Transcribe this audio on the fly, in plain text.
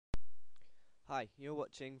Hi, you're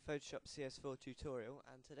watching Photoshop CS4 tutorial,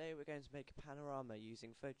 and today we're going to make a panorama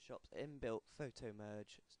using Photoshop's inbuilt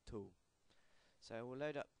Photomerge tool. So we'll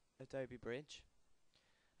load up Adobe Bridge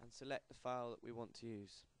and select the file that we want to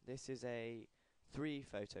use. This is a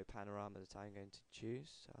 3-photo panorama that I'm going to choose,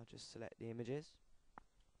 so I'll just select the images.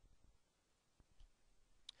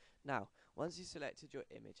 Now, once you've selected your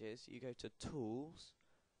images, you go to Tools,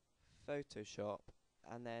 Photoshop,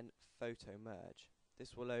 and then Photomerge.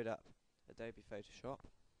 This will load up Adobe Photoshop.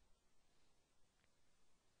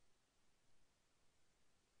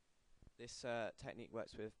 This technique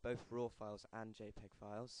works with both RAW files and JPEG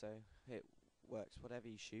files, so it works whatever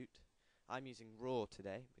you shoot. I'm using RAW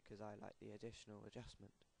today because I like the additional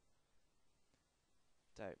adjustment.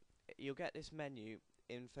 So you'll get this menu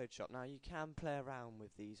in Photoshop. Now you can play around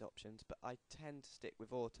with these options, but I tend to stick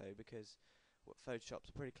with Auto because Photoshop's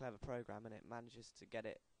a pretty clever program and it manages to get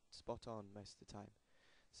it spot on most of the time.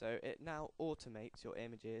 So it now automates your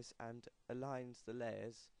images and aligns the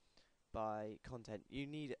layers by content. You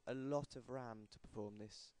need a lot of RAM to perform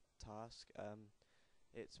this task.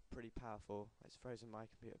 It's pretty powerful. It's frozen my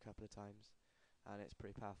computer a couple of times, and it's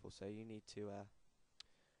pretty powerful. So you need to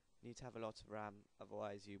have a lot of RAM,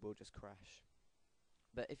 otherwise you will just crash.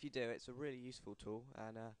 But if you do, it's a really useful tool,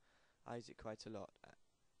 and I use it quite a lot,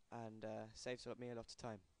 and saves me a lot of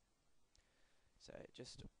time. So it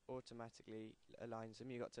just automatically aligns them.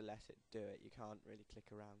 You've got to let it do it. You can't really click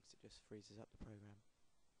around because it just freezes up the program.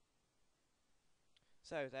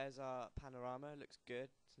 So there's our panorama. It looks good.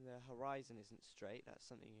 So the horizon isn't straight. That's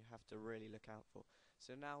something you have to really look out for.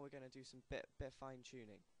 So now we're going to do some bit fine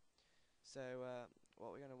tuning. So what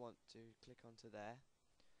we're going to want to click onto there,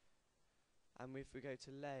 and if we go to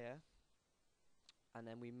layer and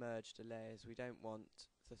then we merge the layers, we don't want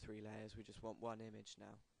the 3 layers, we just want one image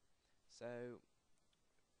now. So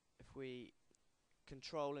if we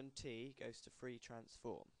Control and T goes to free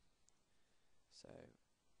transform. So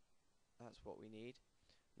that's what we need.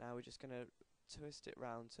 Now we're just going to twist it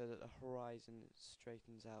round so that the horizon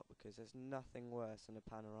straightens out, because there's nothing worse than a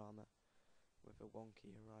panorama with a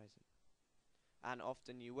wonky horizon. And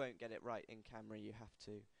often you won't get it right in camera, you have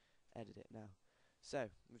to edit it now. So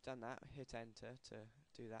we've done that, hit enter to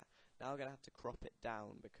do that. Now we're going to have to crop it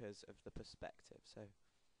down because of the perspective. So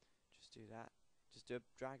just do that. Just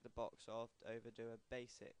drag the box off over, do a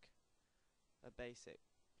basic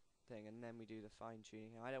thing, and then we do the fine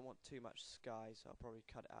tuning. I don't want too much sky, so I'll probably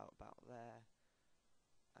cut it out about there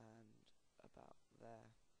and about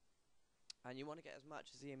there. And you want to get as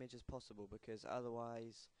much as the image as possible, because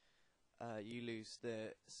otherwise you lose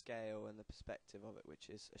the scale and the perspective of it, which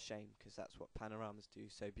is a shame because that's what panoramas do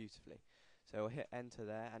so beautifully. So we'll hit enter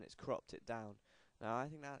there, and it's cropped it down. Now I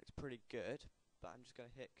think that looks pretty good, but I'm just going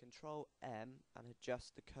to hit Control M and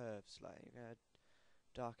adjust the curve slightly. I'm going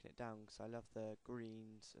to darken it down because I love the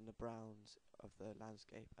greens and the browns of the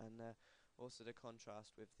landscape, and also the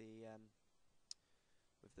contrast with the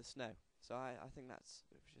snow. So I think that's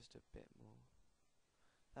just a bit more.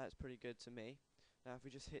 That's pretty good to me. Now if we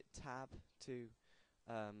just hit Tab to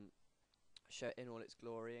show it in all its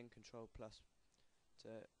glory, and Control plus to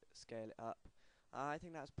scale it up, I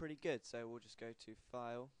think that's pretty good. So we'll just go to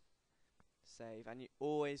File, Save, and you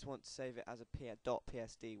always want to save it as a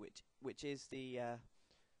 .psd, which is the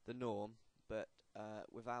norm, but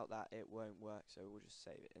without that it won't work. So we'll just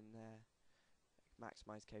save it in there,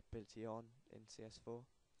 maximize capability on in CS4,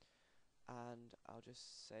 and I'll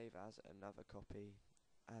just save as another copy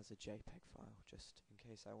as a JPEG file, just in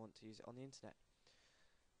case I want to use it on the internet.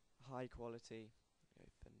 High quality, go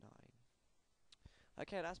for 9.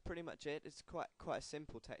 Okay, that's pretty much it. It's quite a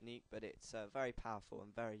simple technique, but it's very powerful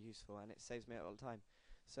and very useful, and it saves me a lot of time.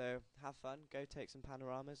 So have fun, go take some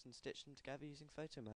panoramas and stitch them together using Photomerge.